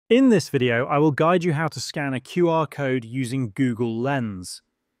In this video, I will guide you how to scan a QR code using Google Lens.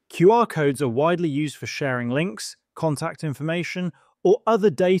 QR codes are widely used for sharing links, contact information, or other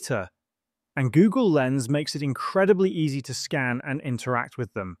data, and Google Lens makes it incredibly easy to scan and interact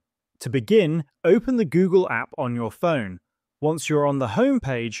with them. To begin, open the Google app on your phone. Once you're on the home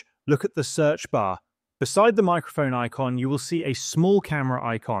page, look at the search bar. Beside the microphone icon, you will see a small camera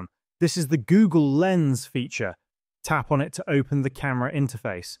icon. This is the Google Lens feature. Tap on it to open the camera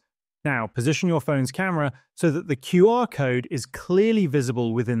interface. Now, position your phone's camera so that the QR code is clearly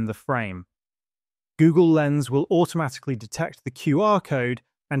visible within the frame. Google Lens will automatically detect the QR code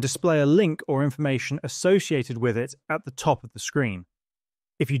and display a link or information associated with it at the top of the screen.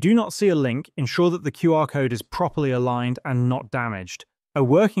 If you do not see a link, ensure that the QR code is properly aligned and not damaged. A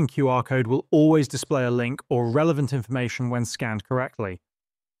working QR code will always display a link or relevant information when scanned correctly.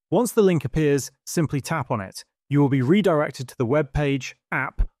 Once the link appears, simply tap on it. You will be redirected to the web page,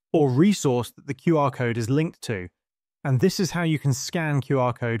 app, or resource that the QR code is linked to. And this is how you can scan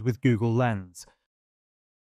QR code with Google Lens.